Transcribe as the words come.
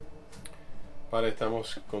Padre,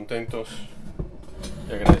 estamos contentos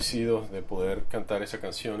y agradecidos de poder cantar esas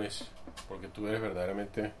canciones porque tú eres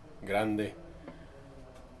verdaderamente grande.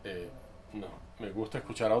 Me gusta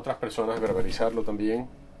escuchar a otras personas verbalizarlo también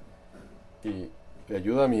y le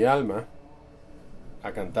ayuda a mi alma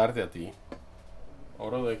a cantarte a ti.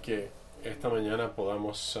 Oro de que esta mañana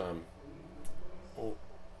podamos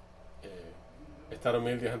estar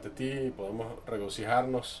humildes ante ti y podamos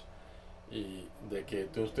regocijarnos y de que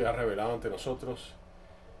tú te has revelado ante nosotros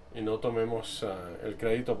y no tomemos el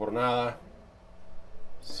crédito por nada,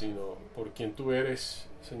 sino por quien tú eres,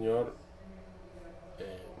 Señor,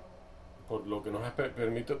 por lo que nos has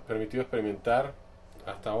permitido experimentar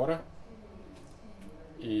hasta ahora,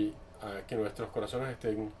 y que nuestros corazones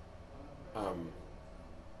estén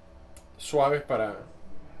suaves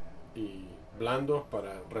y blandos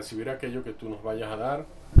para recibir aquello que tú nos vayas a dar,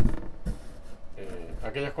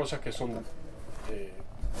 aquellas cosas que son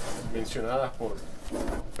mencionadas por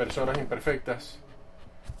personas imperfectas,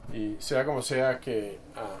 y sea como sea que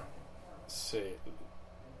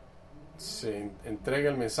se entregue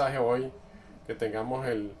el mensaje hoy, que tengamos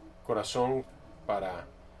el corazón para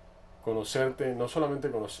conocerte, no solamente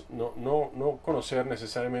no conocer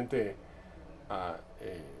necesariamente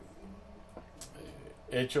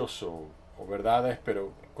hechos o verdades,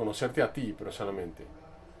 pero conocerte a ti personalmente.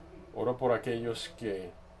 Oro por aquellos que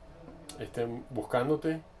estén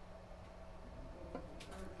buscándote,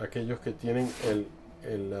 aquellos que tienen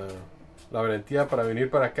la valentía para venir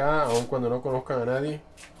para acá, aun cuando no conozcan a nadie,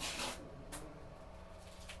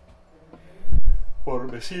 por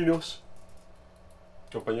vecinos,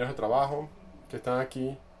 compañeros de trabajo que están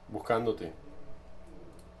aquí buscándote,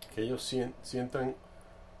 que ellos sientan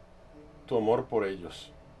tu amor por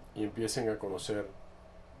ellos y empiecen a conocer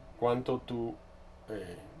cuánto tú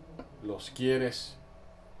los quieres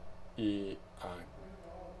y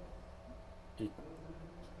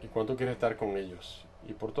cuánto quieres estar con ellos,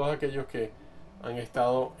 y por todos aquellos que han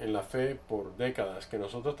estado en la fe por décadas, que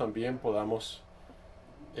nosotros también podamos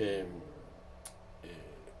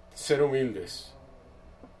ser humildes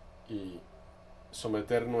y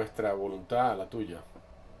someter nuestra voluntad a la tuya,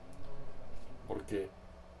 porque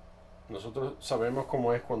nosotros sabemos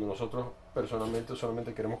cómo es cuando nosotros personalmente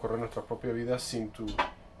solamente queremos correr nuestra propia vida sin tu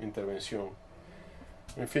intervención.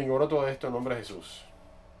 En fin, oro todo esto en nombre de Jesús.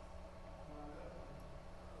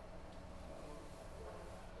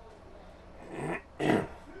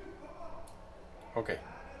 Ok.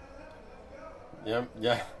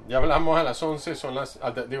 Ya hablamos a las 11, a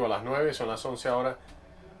las 9, son las 11 ahora.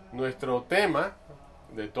 Nuestro tema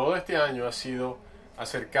de todo este año ha sido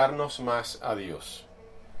acercarnos más a Dios.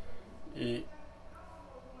 Y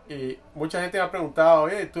mucha gente me ha preguntado,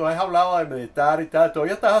 tú has hablado de meditar y tal,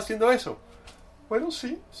 ¿todavía estás haciendo eso? Bueno,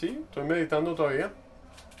 sí, estoy meditando todavía.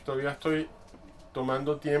 Todavía estoy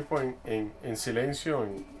tomando tiempo en silencio,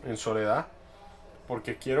 en soledad,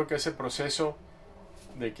 porque quiero que ese proceso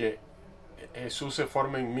de que Jesús se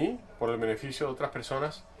forme en mí por el beneficio de otras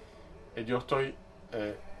personas, yo estoy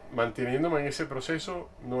manteniéndome en ese proceso.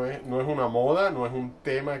 No es una moda, no es un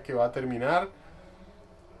tema que va a terminar,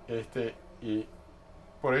 y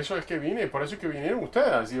por eso es que vinieron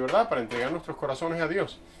ustedes, ¿sí, verdad? Para entregar nuestros corazones a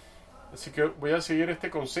Dios. Así que voy a seguir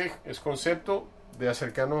este concepto de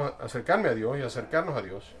acercarme a Dios y acercarnos a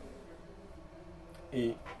Dios.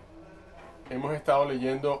 Y hemos estado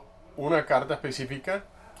leyendo una carta específica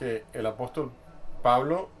que el apóstol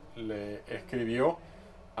Pablo le escribió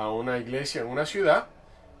a una iglesia en una ciudad,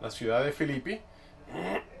 la ciudad de Filipi.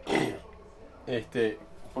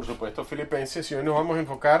 Por supuesto, Filipenses, y hoy nos vamos a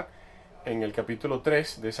enfocar en el capítulo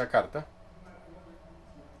 3 de esa carta.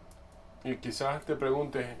 Y quizás te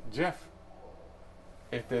preguntes, Jeff,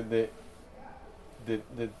 el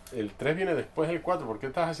 3 viene después del 4, ¿por qué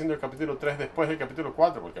estás haciendo el capítulo 3 después del capítulo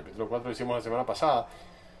 4? Porque el capítulo 4 lo hicimos la semana pasada.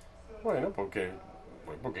 Bueno, porque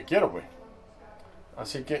quiero, pues.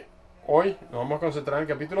 Así que hoy nos vamos a concentrar en el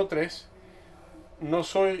capítulo 3. No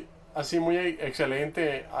soy así muy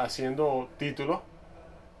excelente haciendo títulos,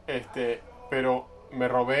 pero me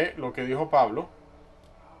robé lo que dijo Pablo.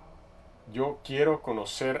 Yo quiero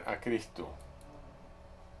conocer a Cristo.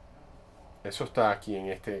 Eso está aquí en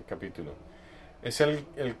este capítulo. Es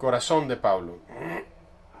el corazón de Pablo.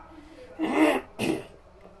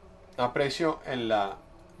 Aprecio en la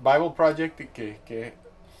Bible Project, que es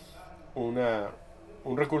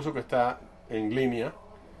un recurso que está en línea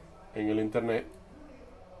en el internet,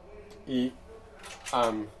 y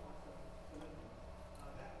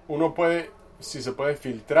uno puede, si se puede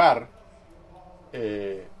filtrar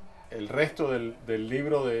el resto del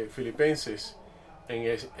libro de Filipenses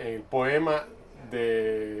en el poema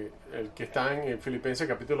de el que está en Filipenses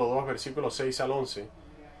capítulo 2, versículos 6 al 11,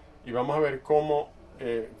 y vamos a ver cómo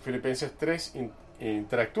Filipenses 3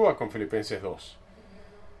 interactúa con Filipenses 2.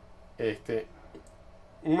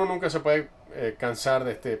 Uno nunca se puede cansar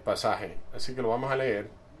de este pasaje, así que lo vamos a leer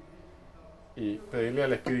y pedirle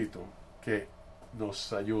al Espíritu que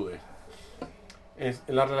nos ayude. En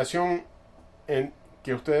la relación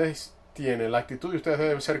que ustedes tienen, la actitud de ustedes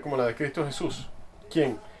debe ser como la de Cristo Jesús,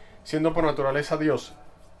 quien, siendo por naturaleza Dios,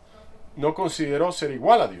 no consideró ser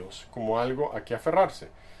igual a Dios como algo a que aferrarse.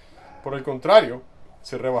 Por el contrario,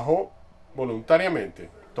 se rebajó voluntariamente,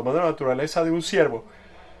 tomando la naturaleza de un siervo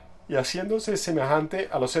y haciéndose semejante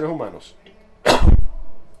a los seres humanos.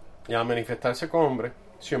 Y al manifestarse como hombre,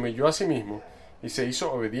 se humilló a sí mismo y se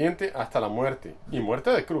hizo obediente hasta la muerte, y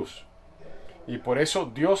muerte de cruz. Y por eso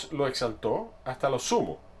Dios lo exaltó hasta lo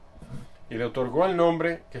sumo, y le otorgó el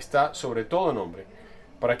nombre que está sobre todo nombre,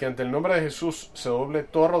 para que ante el nombre de Jesús se doble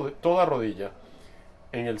toda rodilla,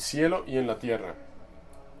 en el cielo y en la tierra,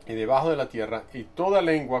 y debajo de la tierra, y toda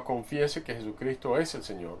lengua confiese que Jesucristo es el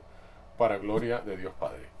Señor, para gloria de Dios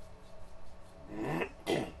Padre.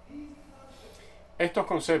 Estos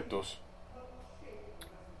conceptos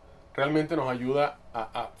realmente nos ayuda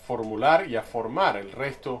a formular y a formar el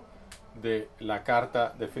resto de la carta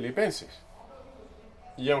de Filipenses.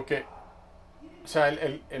 Y aunque, o sea,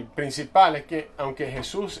 el principal es que aunque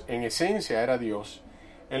Jesús en esencia era Dios,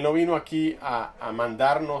 Él no vino aquí a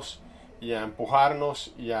mandarnos y a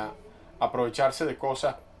empujarnos y a aprovecharse de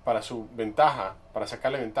cosas para su ventaja, para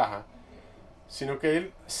sacarle ventaja, sino que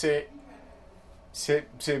Él se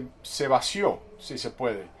vació, si se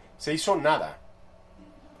puede, se hizo nada.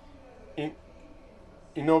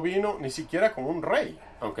 Y no vino ni siquiera como un rey,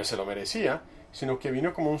 aunque se lo merecía, sino que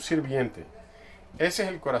vino como un sirviente. Ese es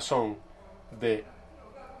el corazón de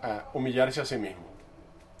humillarse a sí mismo.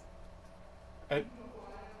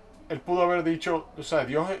 Él pudo haber dicho, o sea,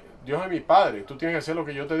 Dios es mi padre, tú tienes que hacer lo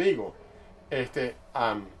que yo te digo. Ese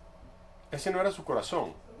no era su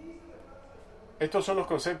corazón. Estos son los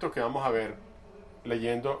conceptos que vamos a ver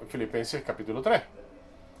leyendo Filipenses capítulo 3.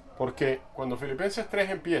 Porque cuando Filipenses 3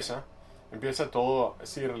 empieza todo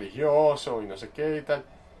así religioso y no sé qué y tal,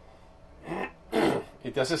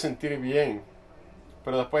 y te hace sentir bien.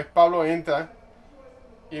 Pero después Pablo entra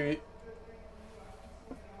y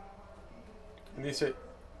dice,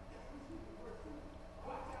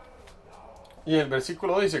 y en el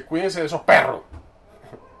versículo dice, cuídense de esos perros.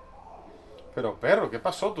 Pero perro, ¿qué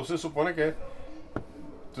pasó? Tú se supone que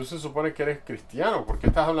eres cristiano. ¿Por qué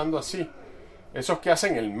estás hablando así? Esos que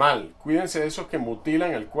hacen el mal, cuídense de esos que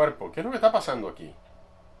mutilan el cuerpo. ¿Qué es lo que está pasando aquí?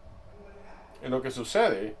 Y lo que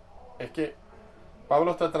sucede es que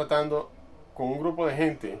Pablo está tratando con un grupo de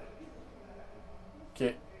gente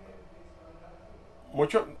que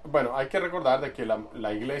hay que recordar de que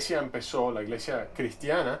la iglesia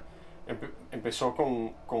cristiana empezó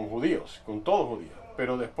con judíos, con todos judíos,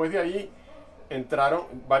 pero después de ahí entraron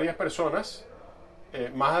varias personas.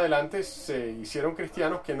 Más adelante se hicieron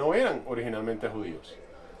cristianos que no eran originalmente judíos.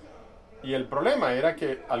 Y el problema era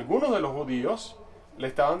que algunos de los judíos le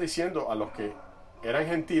estaban diciendo a los que eran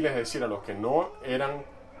gentiles, es decir, a los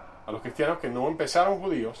cristianos que no empezaron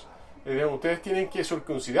judíos, le dijeron, ustedes tienen que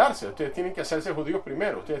circuncidarse, ustedes tienen que hacerse judíos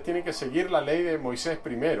primero, ustedes tienen que seguir la ley de Moisés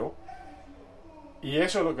primero, y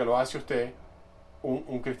eso es lo que lo hace usted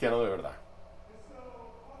un cristiano de verdad.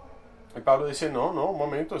 Y Pablo dice, no, un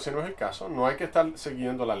momento, ese no es el caso. No hay que estar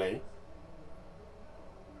siguiendo la ley.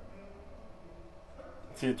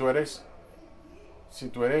 Si tú eres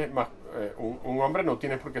un hombre, no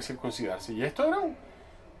tienes por qué circuncidarse. Y esto era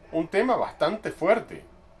un tema bastante fuerte.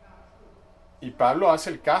 Y Pablo hace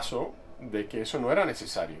el caso de que eso no era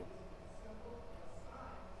necesario.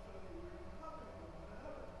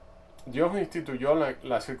 Dios instituyó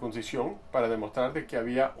la circuncisión para demostrar de que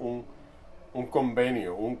había un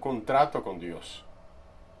convenio, un contrato con Dios.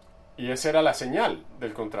 Y esa era la señal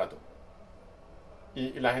del contrato.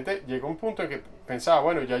 Y la gente llegó a un punto en que pensaba,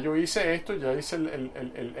 bueno, ya yo hice esto, ya hice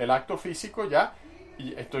el acto físico, ya,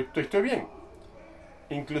 y estoy bien.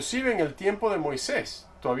 Inclusive en el tiempo de Moisés,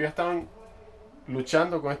 todavía estaban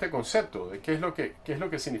luchando con este concepto de qué es lo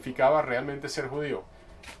que significaba realmente ser judío.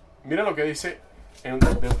 Mira lo que dice en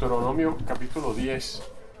Deuteronomio capítulo 10,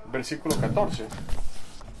 versículo 14.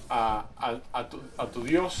 A tu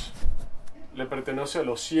Dios le pertenece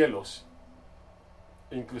los cielos,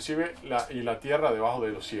 inclusive la tierra debajo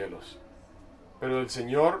de los cielos. Pero el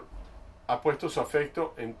Señor ha puesto su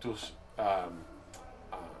afecto en tus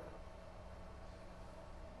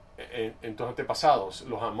antepasados.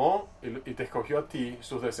 Los amó y te escogió a ti,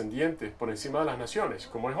 sus descendientes, por encima de las naciones,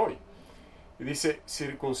 como es hoy. Y dice,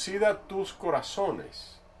 circuncida tus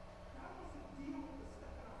corazones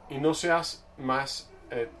y no seas más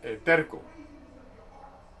terco.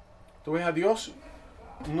 Tú ves, a Dios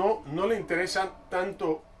no le interesa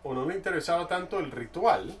tanto, o no le interesaba tanto el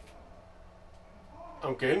ritual,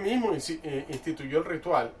 aunque Él mismo instituyó el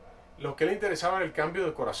ritual. Lo que le interesaba era el cambio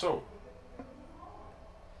de corazón.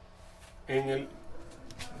 En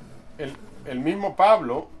el mismo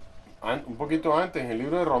Pablo, un poquito antes, en el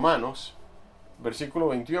libro de Romanos, versículo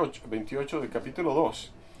 28 del capítulo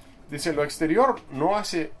 2, dice, lo exterior no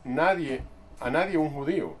hace a nadie un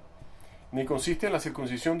judío, ni consiste en la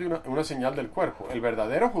circuncisión de una señal del cuerpo. El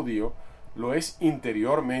verdadero judío lo es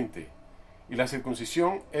interiormente, y la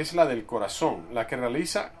circuncisión es la del corazón, la que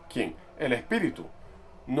realiza, ¿quién? El Espíritu,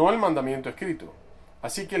 no el mandamiento escrito.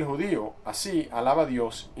 Así que el judío así alaba a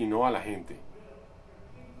Dios y no a la gente.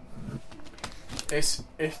 Es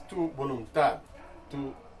tu voluntad,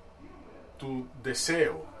 tu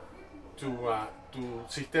deseo, tu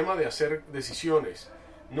sistema de hacer decisiones.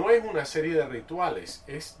 No es una serie de rituales,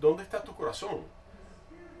 es dónde está tu corazón.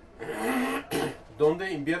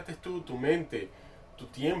 ¿Dónde inviertes tú tu mente, tu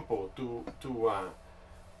tiempo,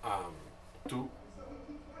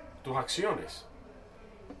 tus acciones?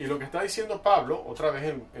 Y lo que está diciendo Pablo, otra vez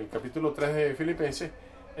en el capítulo 3 de Filipenses,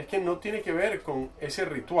 es que no tiene que ver con ese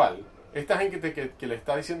ritual. Esta gente que le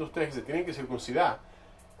está diciendo a ustedes que se tienen que circuncidar,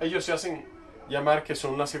 ellos se hacen llamar que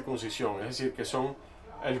son la circuncisión, es decir, que son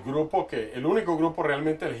el único grupo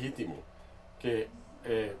realmente legítimo que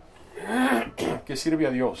sirve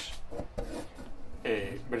a Dios.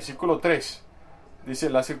 Versículo 3 dice,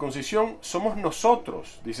 la circuncisión somos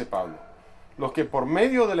nosotros, dice Pablo, los que por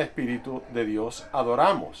medio del Espíritu de Dios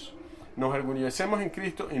adoramos, nos orgullecemos en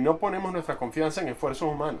Cristo y no ponemos nuestra confianza en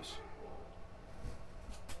esfuerzos humanos.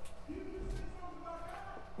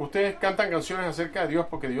 Ustedes cantan canciones acerca de Dios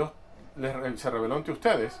porque Dios se reveló ante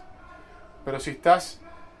ustedes, pero si estás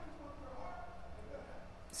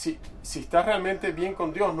realmente bien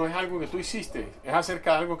con Dios, no es algo que tú hiciste, es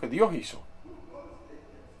acerca de algo que Dios hizo.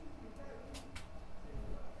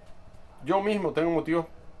 Yo mismo tengo motivos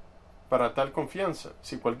para tal confianza.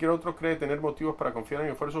 Si cualquier otro cree tener motivos para confiar en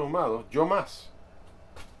esfuerzos humanos, yo más,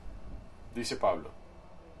 dice Pablo.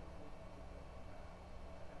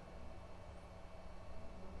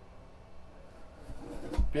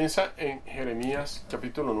 Piensa en Jeremías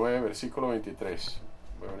capítulo 9, versículo 23.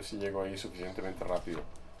 Voy a ver si llego ahí suficientemente rápido.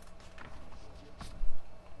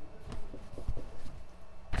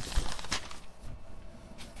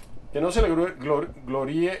 Que no se le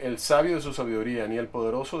gloríe el sabio de su sabiduría, ni el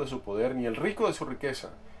poderoso de su poder, ni el rico de su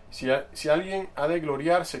riqueza. Si alguien ha de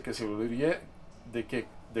gloriarse, que se gloríe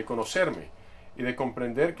de conocerme y de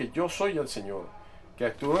comprender que yo soy el Señor, que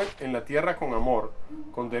actúe en la tierra con amor,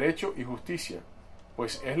 con derecho y justicia,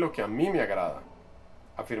 pues es lo que a mí me agrada,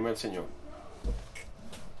 afirma el Señor.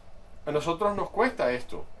 A nosotros nos cuesta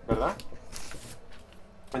esto, ¿verdad?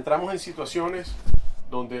 Entramos en situaciones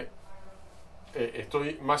donde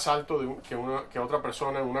estoy más alto que otra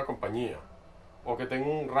persona en una compañía, o que tengo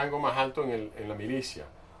un rango más alto en la milicia,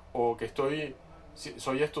 o que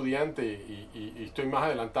soy estudiante y estoy más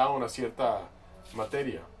adelantado en una cierta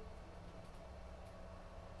materia.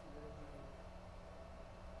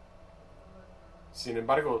 Sin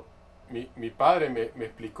embargo, mi padre me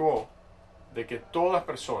explicó de que todas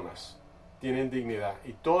personas tienen dignidad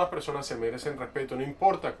y todas personas se merecen respeto, no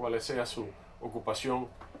importa cuál sea su ocupación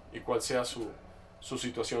y cuál sea su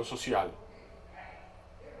situación social.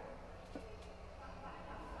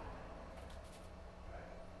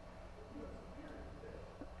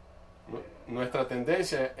 Nuestra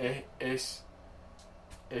tendencia es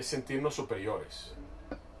sentirnos superiores.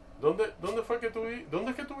 ¿Dónde es que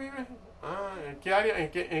tú vives? ¿En qué área,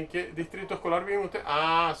 en qué distrito escolar viven ustedes?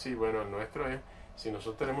 Sí, bueno, el nuestro es, si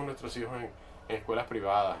nosotros tenemos nuestros hijos en escuelas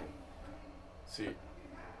privadas. Sí.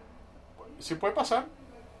 Sí puede pasar.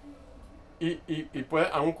 Y puede,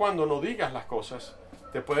 aun cuando no digas las cosas,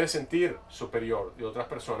 te puedes sentir superior de otras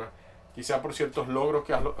personas, quizá por ciertos logros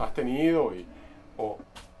que has tenido o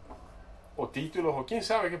títulos, o quién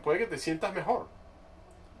sabe, que puede que te sientas mejor.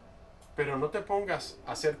 Pero no te pongas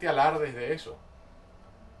a hacerte alardes de eso.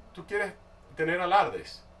 Tú quieres tener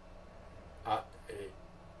alardes.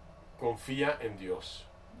 Confía en Dios.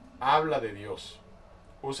 Habla de Dios.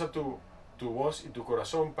 Usa tu voz y tu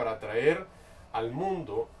corazón para traer al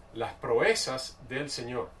mundo las proezas del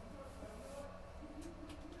Señor.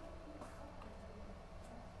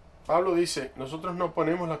 Pablo dice, nosotros no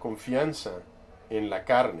ponemos la confianza en la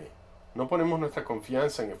carne, no ponemos nuestra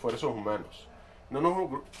confianza en esfuerzos humanos.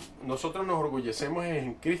 Nosotros nos orgullecemos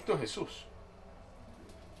en Cristo Jesús.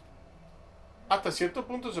 hasta cierto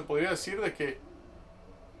punto se podría decir de que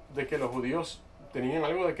los judíos tenían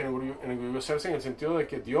algo de que enorgullecerse, en el sentido de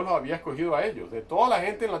que Dios los había escogido a ellos. De toda la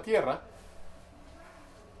gente en la tierra,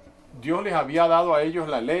 Dios les había dado a ellos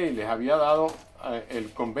la ley, les había dado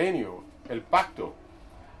el convenio, el pacto,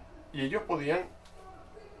 y ellos podían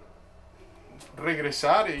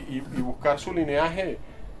regresar y buscar su linaje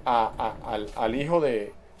al hijo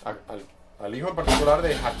al hijo en particular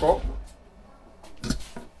de Jacob.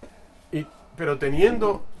 Pero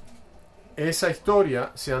teniendo esa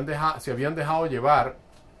historia, se habían dejado llevar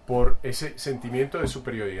por ese sentimiento de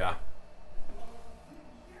superioridad.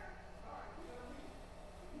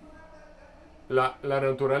 La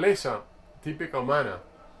naturaleza típica humana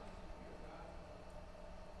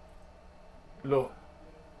los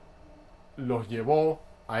llevó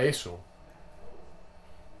a eso,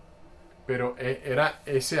 pero era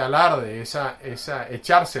ese alarde, esa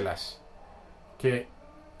echárselas que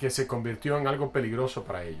se convirtió en algo peligroso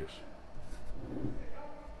para ellos.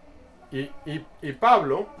 Y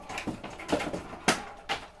Pablo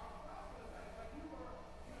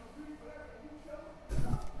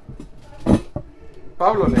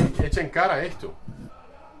le echa en cara esto.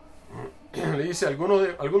 Le dice: algunos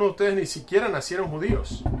de ustedes ni siquiera nacieron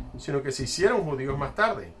judíos, sino que se hicieron judíos más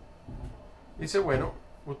tarde. Dice: bueno,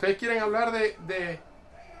 ustedes quieren hablar de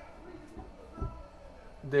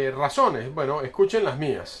razones. Bueno, escuchen las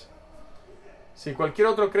mías. Si cualquier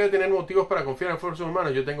otro cree tener motivos para confiar en esfuerzos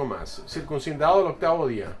humanos, yo tengo más. Circuncidado el 8º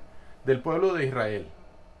día, del pueblo de Israel,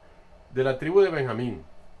 de la tribu de Benjamín,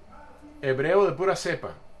 hebreo de pura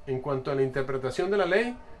cepa, en cuanto a la interpretación de la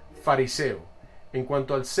ley, fariseo, en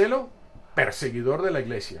cuanto al celo, perseguidor de la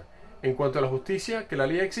iglesia, en cuanto a la justicia que la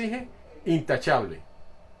ley exige, intachable.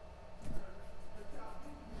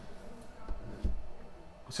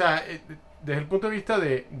 O sea, desde el punto de vista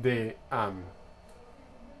de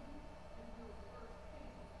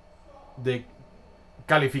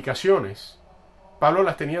calificaciones, Pablo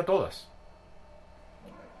las tenía todas.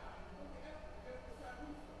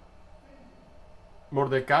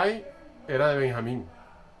 Mordecai era de Benjamín.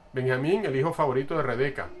 Benjamín, el hijo favorito de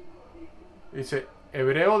Rebeca. Dice: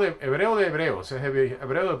 hebreo de hebreos, es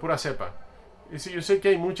hebreo de pura cepa. Dice: yo sé que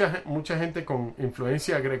hay mucha gente con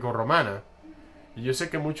influencia grecorromana, y yo sé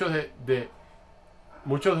que muchos de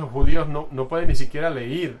judíos no pueden ni siquiera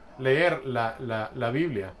leer la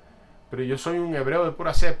Biblia, pero yo soy un hebreo de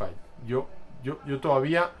pura cepa. Yo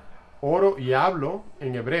todavía oro y hablo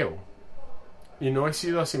en hebreo, y no he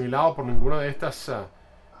sido asimilado por ninguna de estas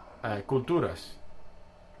culturas.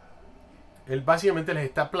 Él básicamente les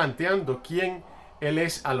está planteando quién él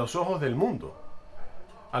es a los ojos del mundo.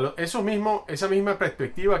 Esa misma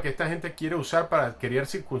perspectiva que esta gente quiere usar para querer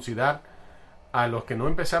circuncidar a los que no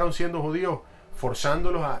empezaron siendo judíos,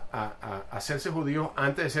 forzándolos a hacerse judíos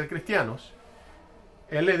antes de ser cristianos.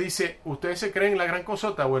 Él le dice: ustedes se creen la gran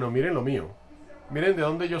cosota, bueno, miren lo mío, miren de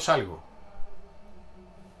dónde yo salgo.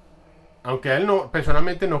 Aunque él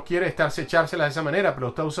personalmente no quiere echárselas de esa manera, pero lo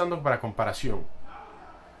está usando para comparación.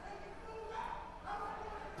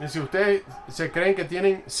 Y si ustedes se creen que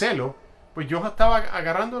tienen celo, pues yo estaba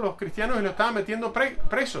agarrando a los cristianos y los estaba metiendo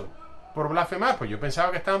presos por blasfemar. Pues yo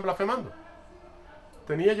pensaba que estaban blasfemando.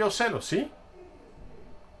 ¿Tenía yo celo? Sí.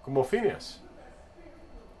 Como Phineas.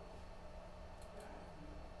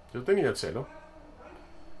 Yo tenía el celo.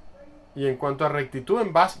 Y en cuanto a rectitud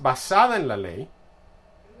basada en la ley,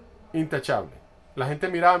 intachable. La gente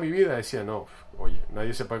miraba mi vida y decía: no, oye,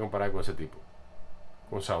 nadie se puede comparar con ese tipo,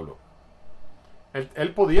 con Saulo.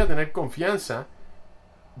 Él podía tener confianza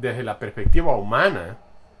desde la perspectiva humana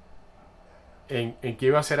en que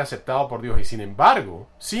iba a ser aceptado por Dios. Y sin embargo,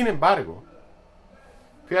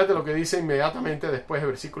 fíjate lo que dice inmediatamente después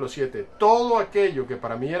del versículo 7: todo aquello que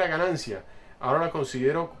para mí era ganancia, ahora lo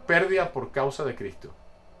considero pérdida por causa de Cristo.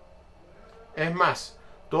 Es más,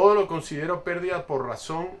 todo lo considero pérdida por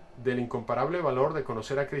razón del incomparable valor de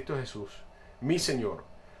conocer a Cristo Jesús, mi Señor.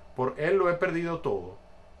 Por Él lo he perdido todo,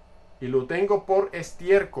 y lo tengo por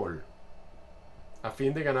estiércol, a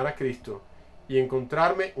fin de ganar a Cristo y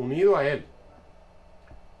encontrarme unido a Él.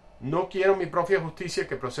 No quiero mi propia justicia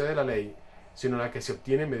que procede de la ley, sino la que se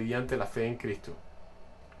obtiene mediante la fe en Cristo.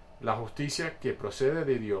 La justicia que procede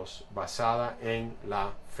de Dios, basada en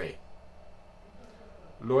la fe.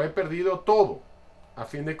 Lo he perdido todo, a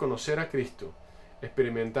fin de conocer a Cristo,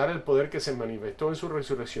 experimentar el poder que se manifestó en su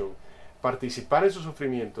resurrección, participar en sus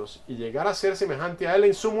sufrimientos y llegar a ser semejante a Él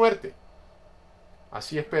en su muerte.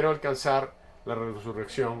 Así espero alcanzar la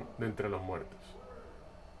resurrección de entre los muertos.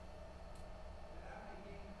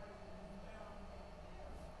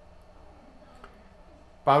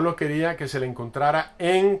 Pablo quería que se le encontrara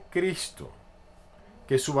en Cristo,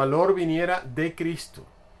 que su valor viniera de Cristo,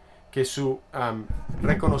 que su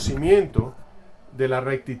reconocimiento de la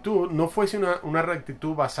rectitud no fuese una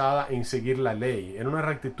rectitud basada en seguir la ley, era una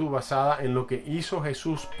rectitud basada en lo que hizo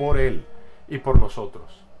Jesús por él y por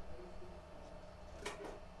nosotros.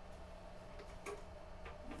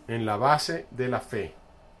 En la base de la fe.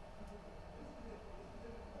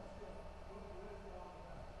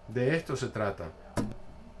 De esto se trata.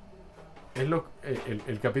 Es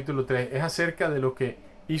el capítulo 3 es acerca de lo que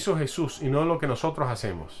hizo Jesús y no lo que nosotros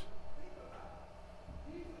hacemos.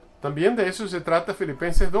 También de eso se trata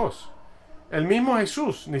Filipenses 2. El mismo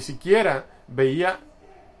Jesús ni siquiera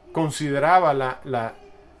consideraba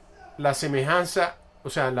la semejanza, o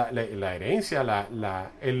sea, la herencia,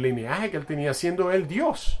 el lineaje que él tenía, siendo él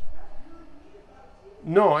Dios.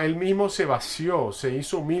 No, él mismo se vació, se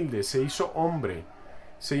hizo humilde, se hizo hombre,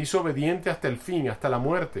 se hizo obediente hasta el fin, hasta la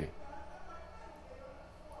muerte.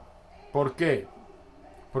 ¿Por qué?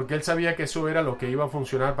 Porque él sabía que eso era lo que iba a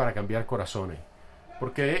funcionar para cambiar corazones.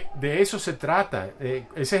 Porque de eso se trata.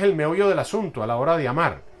 Ese es el meollo del asunto a la hora de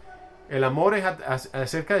amar. El amor es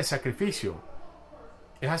acerca de sacrificio.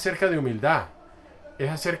 Es acerca de humildad. Es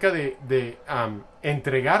acerca de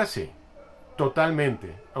entregarse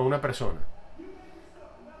totalmente a una persona.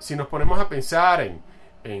 Si nos ponemos a pensar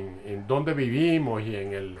en dónde vivimos y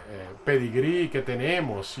en el pedigrí que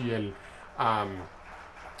tenemos y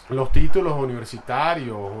los títulos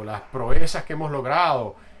universitarios o las proezas que hemos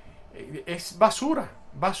logrado, es basura.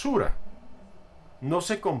 No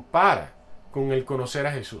se compara con el conocer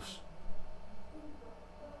a Jesús.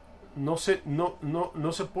 No se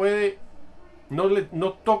puede,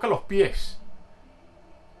 no toca los pies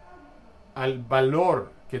al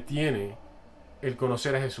valor que tiene el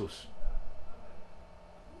conocer a Jesús.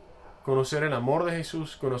 Conocer el amor de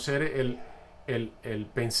Jesús, conocer el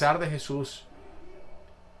pensar de Jesús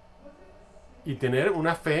y tener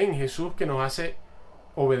una fe en Jesús que nos hace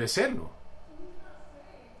obedecerlo.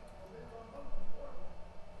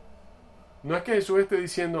 No es que Jesús esté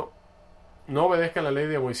diciendo no obedezcan la ley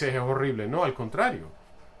de Moisés, es horrible. No, al contrario.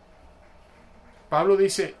 Pablo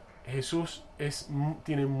dice Jesús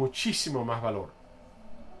tiene muchísimo más valor.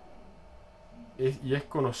 Y es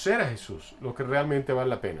conocer a Jesús lo que realmente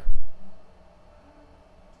vale la pena.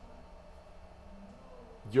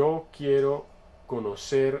 Yo quiero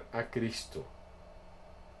conocer a Cristo.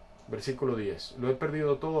 Versículo 10. Lo he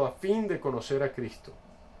perdido todo a fin de conocer a Cristo.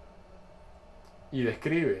 Y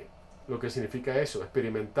describe lo que significa eso.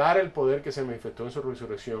 Experimentar el poder que se manifestó en su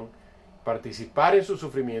resurrección. Participar en su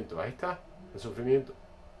sufrimiento. Ahí está, el sufrimiento.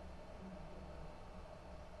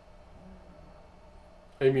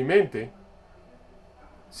 En mi mente,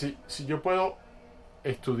 si yo puedo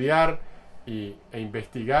estudiar e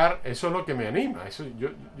investigar, eso es lo que me anima.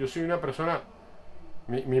 Yo soy una persona,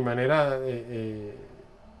 mi manera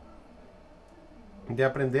de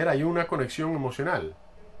aprender, hay una conexión emocional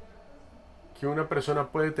que una persona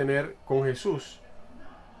puede tener con Jesús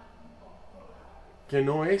que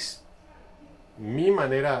no es mi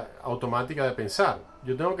manera automática de pensar.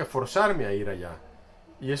 Yo tengo que forzarme a ir allá.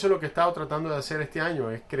 Y eso es lo que he estado tratando de hacer este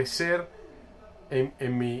año, es crecer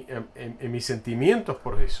en mis sentimientos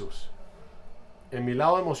por Jesús, en mi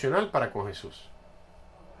lado emocional para con Jesús.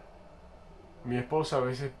 Mi esposa a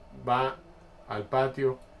veces va al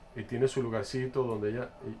patio y tiene su lugarcito donde ella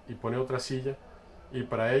y pone otra silla, y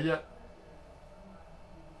para ella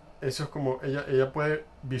eso es como ella puede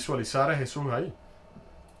visualizar a Jesús ahí.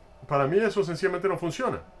 Para mí eso sencillamente no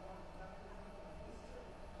funciona.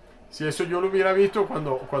 Si eso yo lo hubiera visto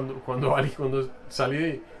cuando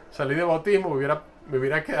salí de bautismo, me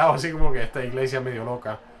hubiera quedado así como que esta iglesia es medio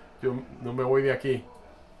loca. Yo no me voy de aquí.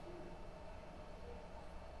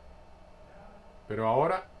 Pero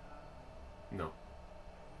ahora, no.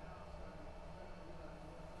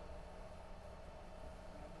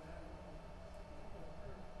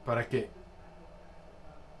 ¿Para qué?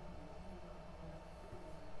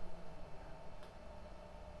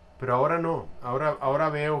 Pero ahora no. Ahora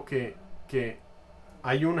veo que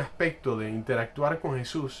hay un aspecto de interactuar con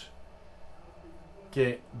Jesús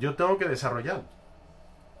que yo tengo que desarrollar.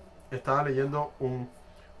 Estaba leyendo un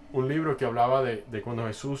libro que hablaba de cuando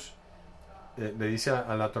Jesús le dice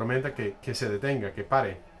a la tormenta que se detenga, que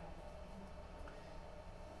pare.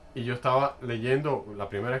 Y yo estaba leyendo, la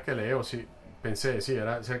primera vez que leo, pensé,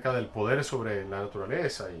 era acerca del poder sobre la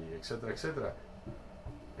naturaleza, y etcétera, etcétera.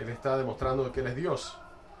 Él está demostrando que Él es Dios.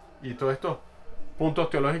 Y todos estos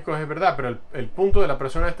puntos teológicos es verdad, pero el punto de la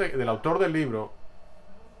persona del autor del libro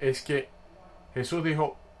es que Jesús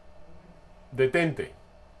dijo, detente.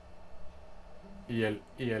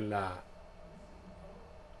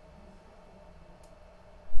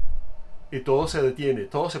 y todo se detiene,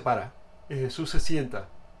 todo se para, y Jesús se sienta.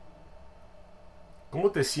 ¿Cómo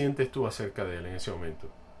te sientes tú acerca de Él en ese momento?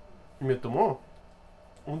 Y me tomó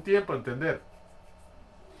un tiempo entender.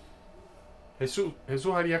 Jesús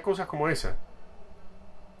haría cosas como esa.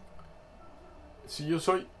 Si yo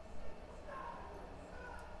soy...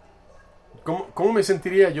 ¿Cómo me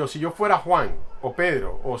sentiría yo si yo fuera Juan o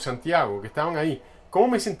Pedro o Santiago que estaban ahí? ¿Cómo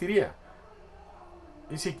me sentiría?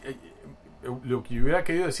 Y si, lo que yo hubiera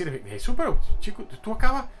querido decir es, Jesús, pero chico, tú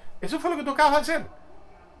acabas... Eso fue lo que tú acabas de hacer.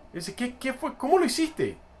 Y dice, ¿qué fue? ¿Cómo lo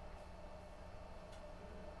hiciste?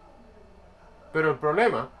 Pero el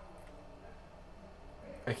problema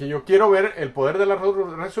es que yo quiero ver el poder de la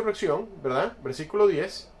resurrección, ¿verdad? Versículo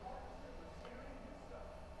 10.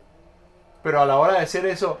 Pero a la hora de hacer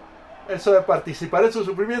eso de participar en su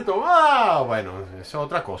sufrimiento, bueno, eso es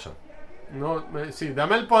otra cosa. No, sí,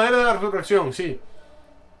 dame el poder de la resurrección, sí.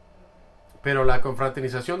 Pero la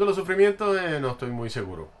confraternización de los sufrimientos, no estoy muy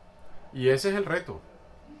seguro. Y ese es el reto.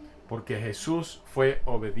 Porque Jesús fue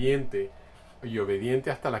obediente, y obediente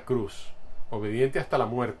hasta la cruz, obediente hasta la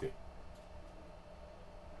muerte.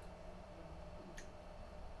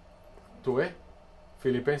 ¿Tú ves?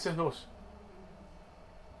 Filipenses 2.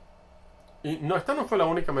 Y no, esta no fue la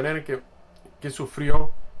única manera en que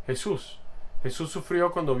sufrió Jesús. Jesús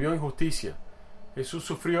sufrió cuando vio injusticia. Jesús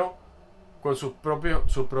sufrió cuando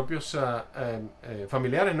sus propios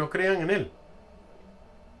familiares no creían en Él.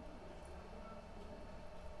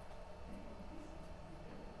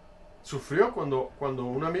 Sufrió cuando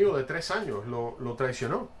un amigo de 3 años lo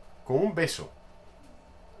traicionó con un beso.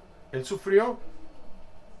 Él sufrió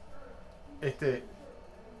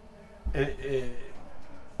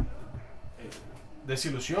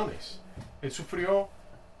desilusiones. Él sufrió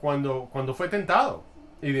cuando fue tentado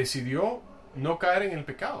y decidió no caer en el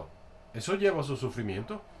pecado. Eso llevó a su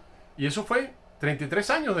sufrimiento. Y eso fue 33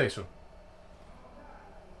 años de eso.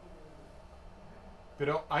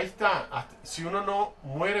 Pero ahí está. Si uno no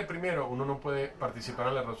muere primero, uno no puede participar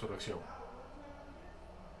en la resurrección.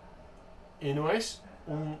 Y no es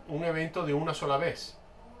un evento de una sola vez.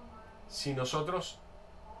 Si nosotros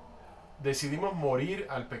decidimos morir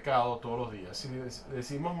al pecado todos los días, si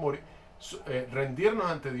decidimos rendirnos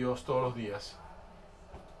ante Dios todos los días,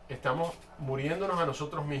 estamos muriéndonos a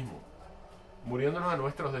nosotros mismos, muriéndonos a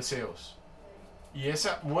nuestros deseos. Y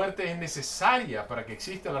esa muerte es necesaria para que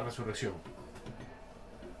exista la resurrección.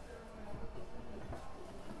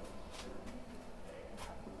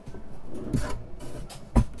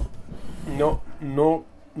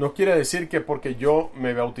 No quiere decir que porque yo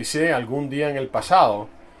me bauticé algún día en el pasado,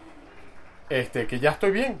 que ya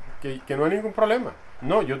estoy bien, que no hay ningún problema.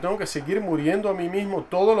 No, yo tengo que seguir muriendo a mí mismo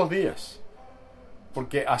todos los días,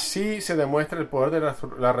 porque así se demuestra el poder de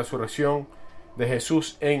la resurrección de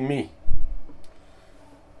Jesús en mí.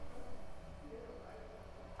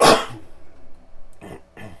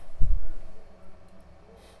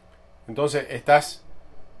 Entonces, estás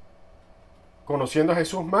conociendo a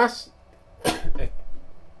Jesús más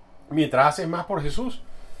mientras haces más por Jesús.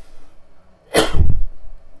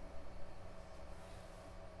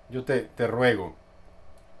 Yo te ruego,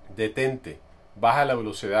 detente, baja la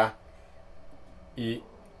velocidad y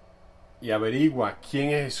averigua quién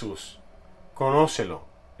es Jesús. Conócelo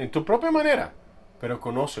en tu propia manera, pero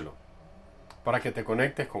conócelo para que te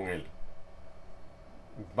conectes con Él.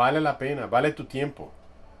 Vale la pena, vale tu tiempo.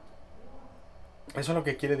 Eso es lo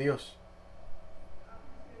que quiere Dios.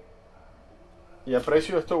 Y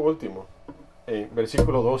aprecio esto último, en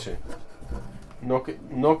versículo 12. No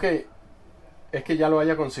que es que ya lo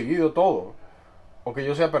haya conseguido todo, o que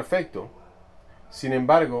yo sea perfecto. Sin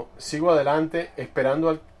embargo, sigo adelante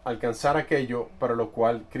esperando alcanzar aquello para lo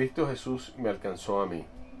cual Cristo Jesús me alcanzó a mí.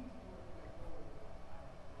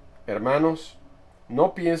 Hermanos,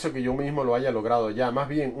 no pienso que yo mismo lo haya logrado ya. Más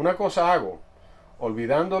bien, una cosa hago,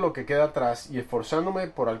 olvidando lo que queda atrás y esforzándome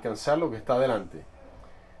por alcanzar lo que está delante.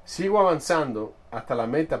 Sigo avanzando hasta la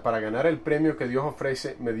meta para ganar el premio que Dios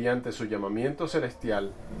ofrece mediante su llamamiento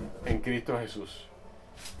celestial en Cristo Jesús.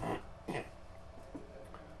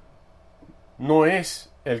 No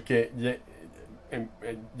es el que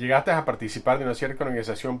llegaste a participar de una cierta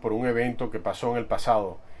organización por un evento que pasó en el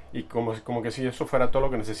pasado y como que si eso fuera todo lo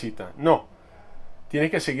que necesita. No, tienes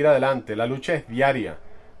que seguir adelante. La lucha es diaria,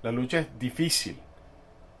 la lucha es difícil.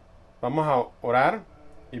 Vamos a orar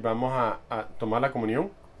y vamos a tomar la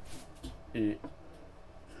comunión. Y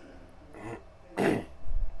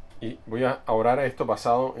voy a orar esto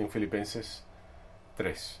basado en Filipenses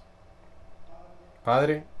 3.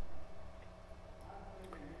 Padre,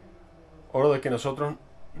 oro de que nosotros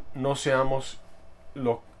no seamos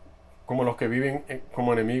como los que viven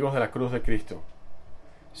como enemigos de la cruz de Cristo,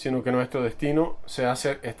 sino que nuestro destino sea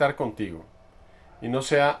estar contigo y no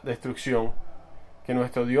sea destrucción, que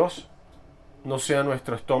nuestro Dios no sea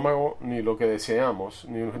nuestro estómago ni lo que deseamos,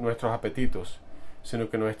 ni nuestros apetitos, sino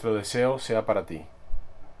que nuestro deseo sea para ti.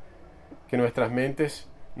 Que nuestras mentes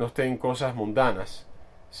no estén en cosas mundanas,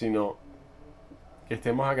 sino que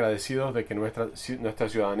estemos agradecidos de que nuestra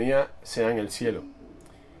ciudadanía sea en el cielo.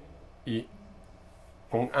 Y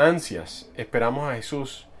con ansias esperamos a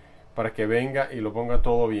Jesús para que venga y lo ponga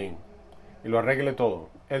todo bien y lo arregle todo.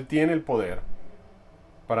 Él tiene el poder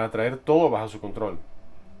para traer todo bajo su control.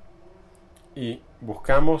 Y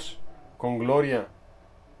buscamos con gloria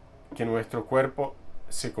que nuestro cuerpo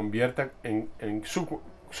se convierta en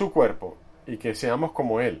su cuerpo y que seamos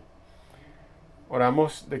como Él.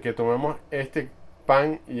 Oramos de que tomemos este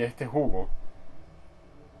pan y este jugo,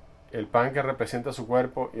 el pan que representa su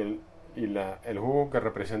cuerpo y el jugo que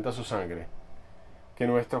representa su sangre, que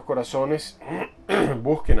nuestros corazones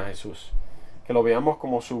busquen a Jesús, que lo veamos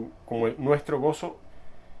como nuestro gozo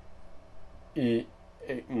y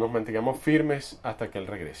nos mantengamos firmes hasta que Él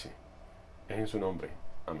regrese. Es en su nombre.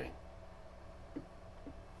 Amén.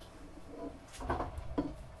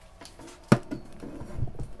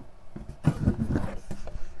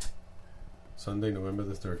 Sunday, November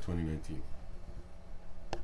the 3rd, 2019.